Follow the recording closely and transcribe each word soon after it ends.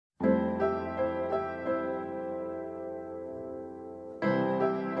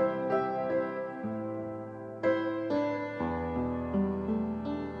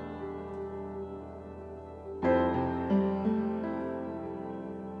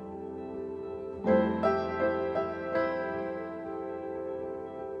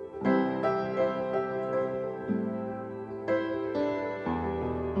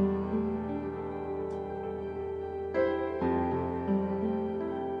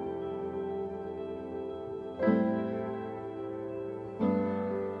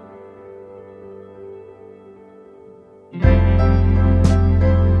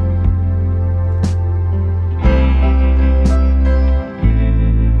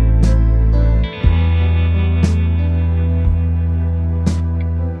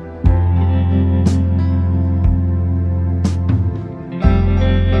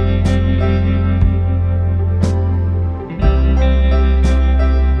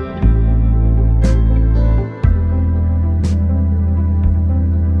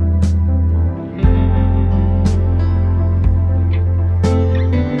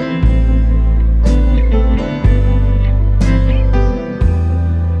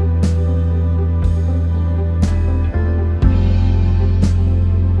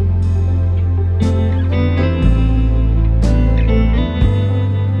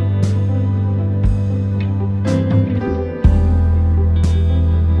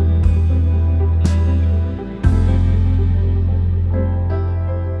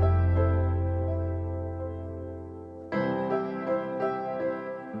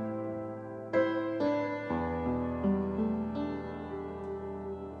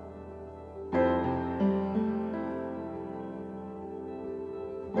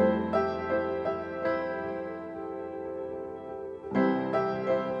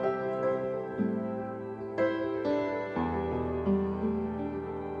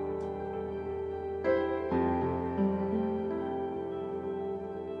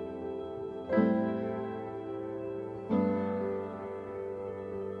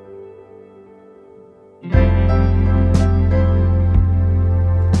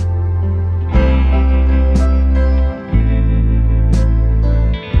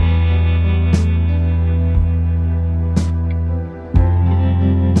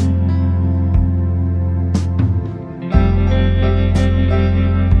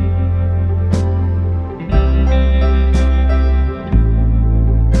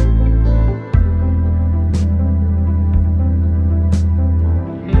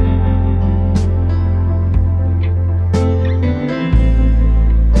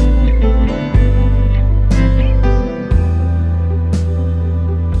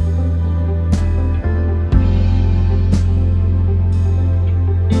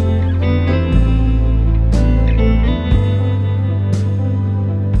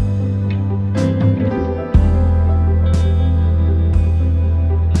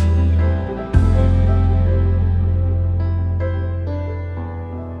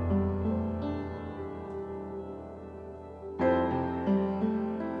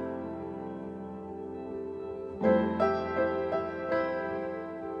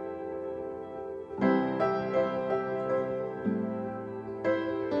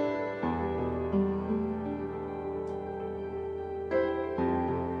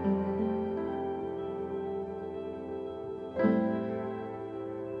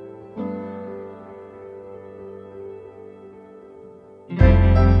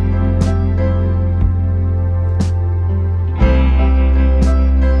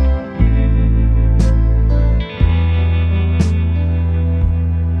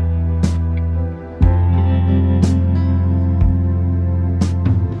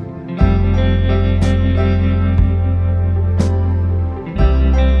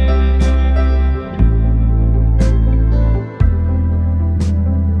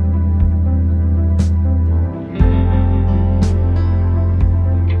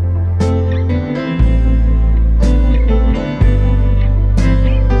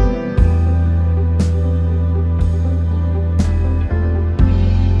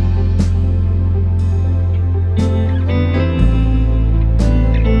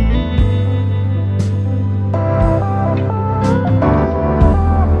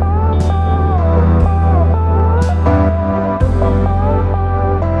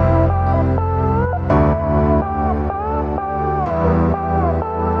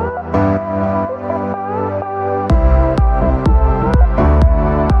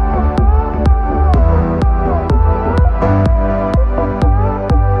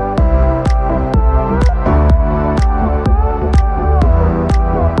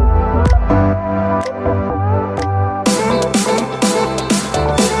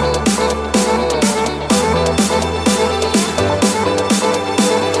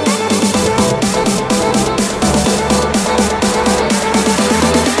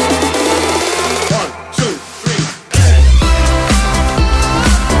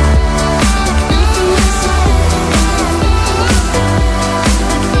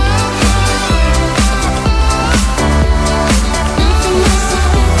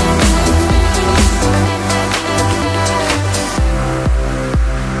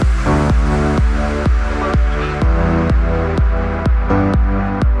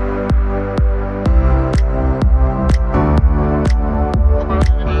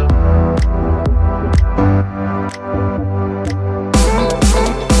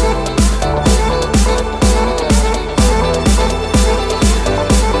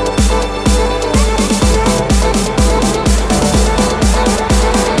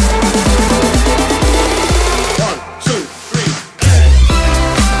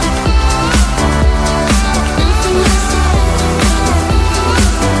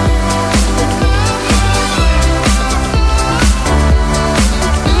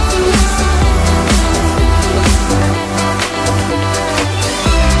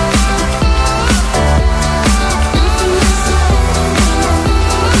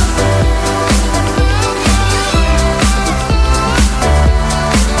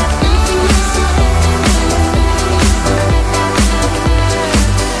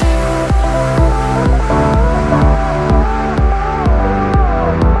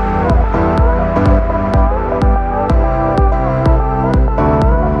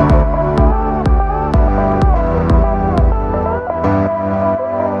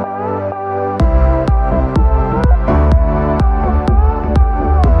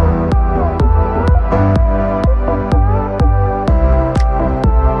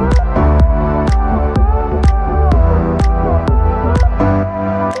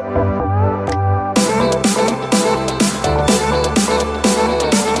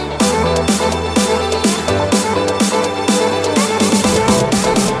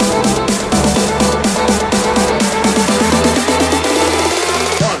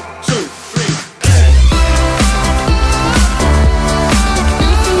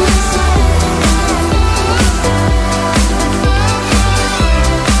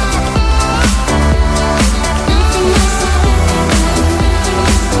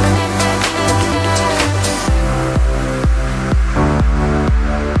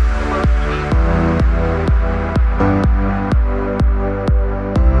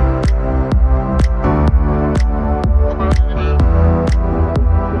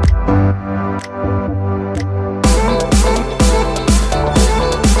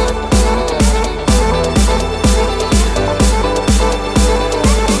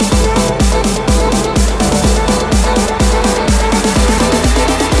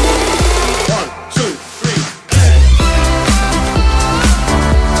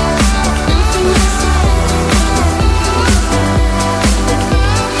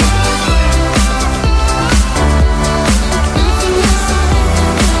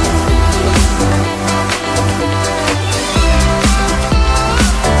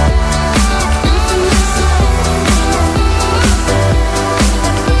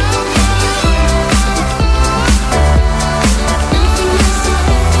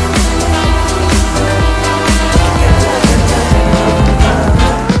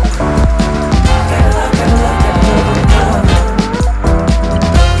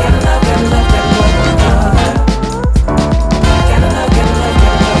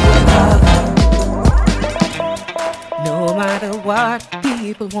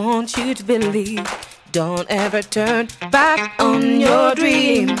People want you to believe. Don't ever turn back on your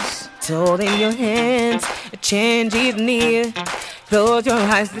dreams. It's all in your hands, a change is near. Close your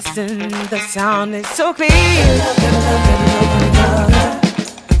eyes, listen, the sound is so clear.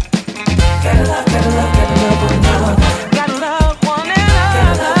 Gotta love, gotta love, gotta love, gotta love one another. Gotta love one another.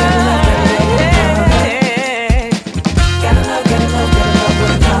 Gotta love, gotta love, gotta love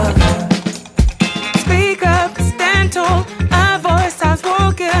one another. Speak up, stand tall. Our voice sounds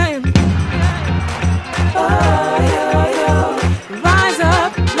broken. Oh, yo, yo. Rise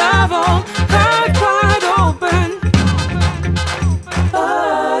up, love all, heart wide open.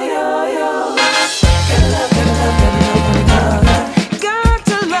 Oh, yo, yo. Gotta love, gotta love, gotta love one another. Got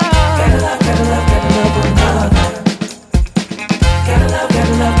to love. Gotta love, gotta love, gotta love one another. Gotta love,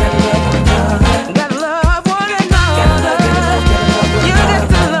 gotta love, gotta love one another. Gotta love one another. Gotta love, gotta love, gotta love one another. You got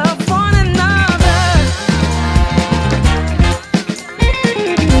to love one another.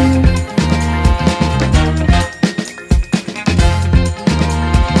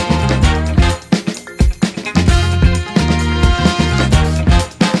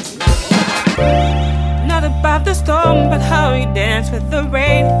 Not about the storm, but how you dance with the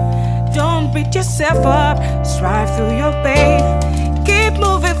rain. Don't beat yourself up, strive through your pain. Keep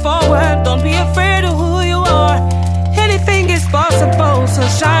moving forward, don't be afraid of who you are. Anything is possible, so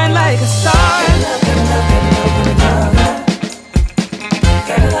shine like a star. Gotta love, gotta love,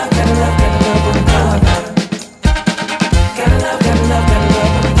 gotta love, gotta love one another. Gotta love, gotta love, gotta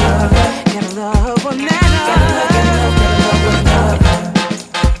love one another. Gotta love one another. Gotta love, gotta love, gotta love one another.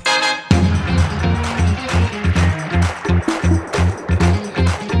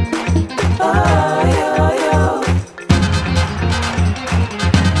 Oh, yo, yo.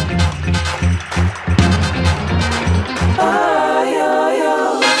 Oh, yo, yo.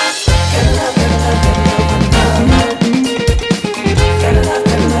 Gotta love, gotta love, gotta love one another. Gotta love,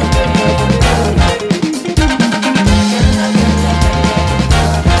 gotta love, gotta love one another. Gotta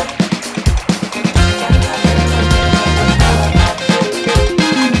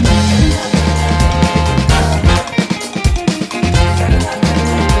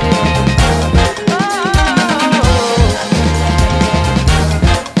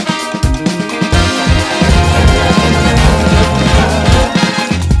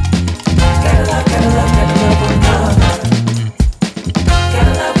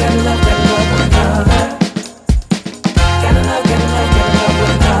love, gotta love, gotta love one another. Gotta love, gotta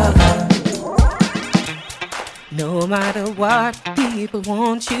love, no matter what people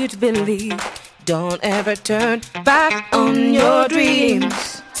want you to believe, don't ever turn back on your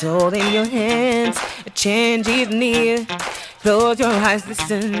dreams. It's all in your hands, a change is near. Close your eyes,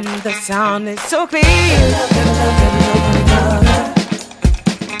 listen, the sound is so clear. Gotta love, gotta love, gotta love one another.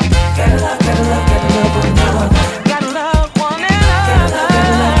 Gotta love, gotta love, gotta love one another. Gotta love one another.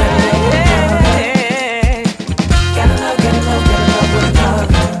 Gotta love, gotta love, gotta love one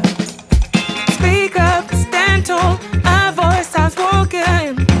another. Speak up, stand tall, our voice sounds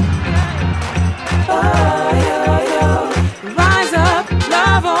broken. Oh, yo, yo. Rise up,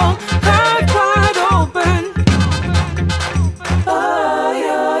 love all, heart wide open. Oh,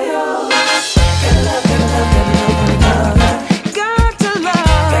 yo, yo. Gotta love, gotta love, gotta love one another. Got to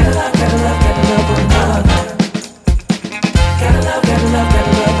love. Gotta love, gotta love, gotta love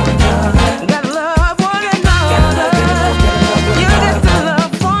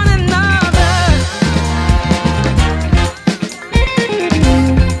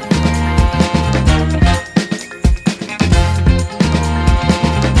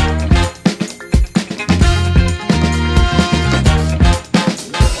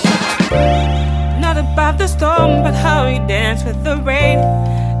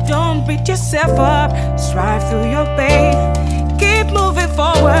beat yourself up, strive through your pain. Keep moving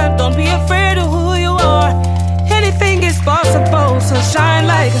forward, don't be afraid of who you are. Anything is possible, so shine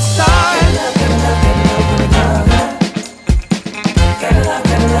like a star. Gotta love,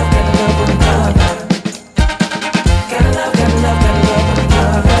 gotta love, gotta love, gotta love, gotta love one another. Gotta love, gotta love,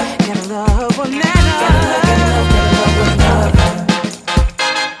 gotta love one another. Gotta love one another.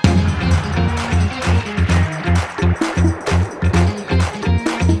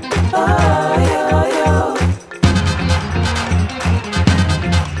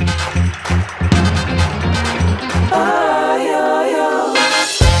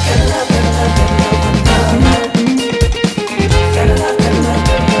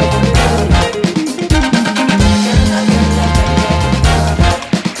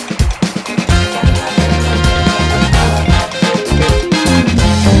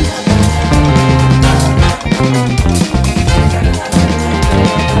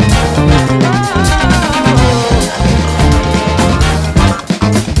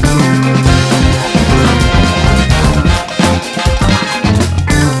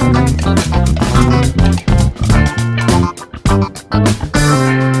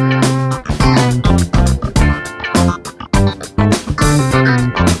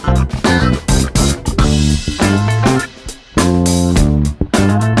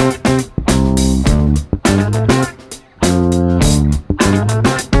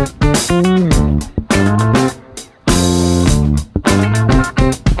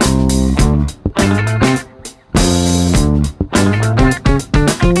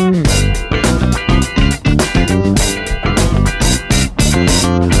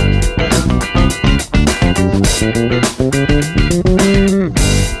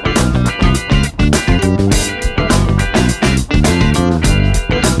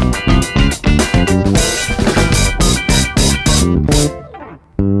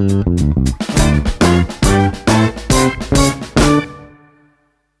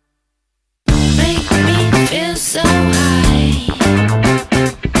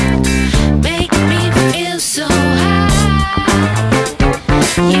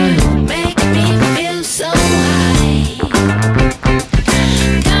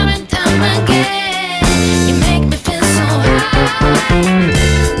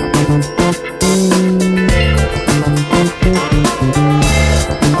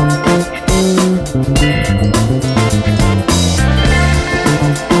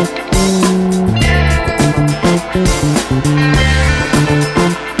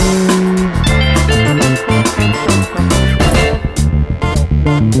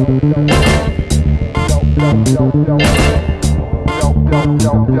 love,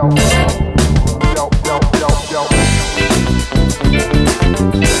 gotta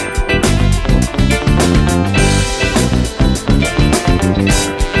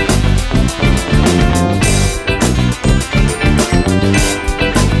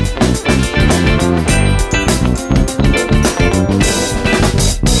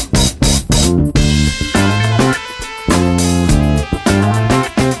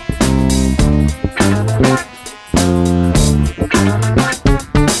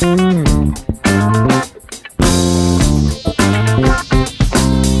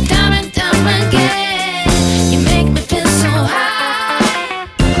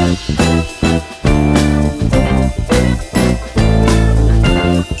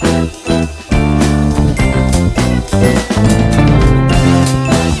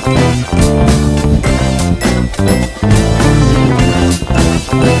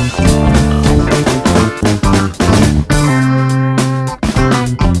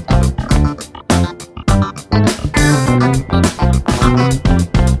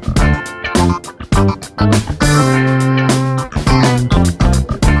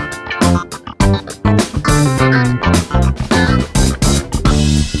another.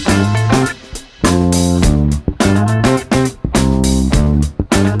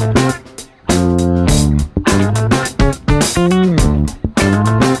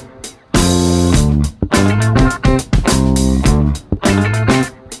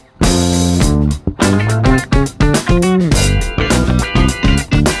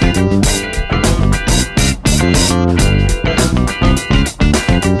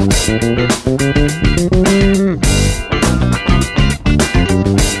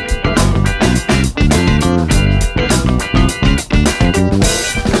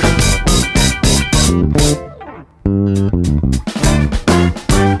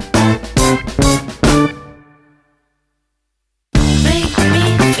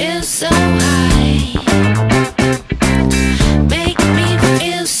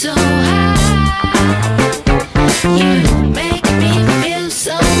 You make me feel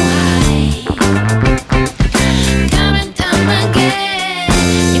so high.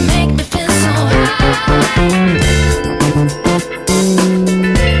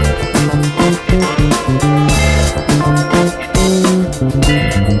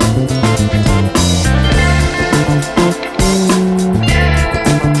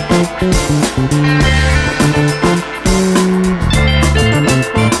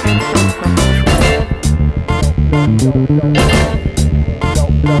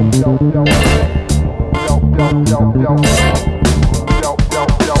 you.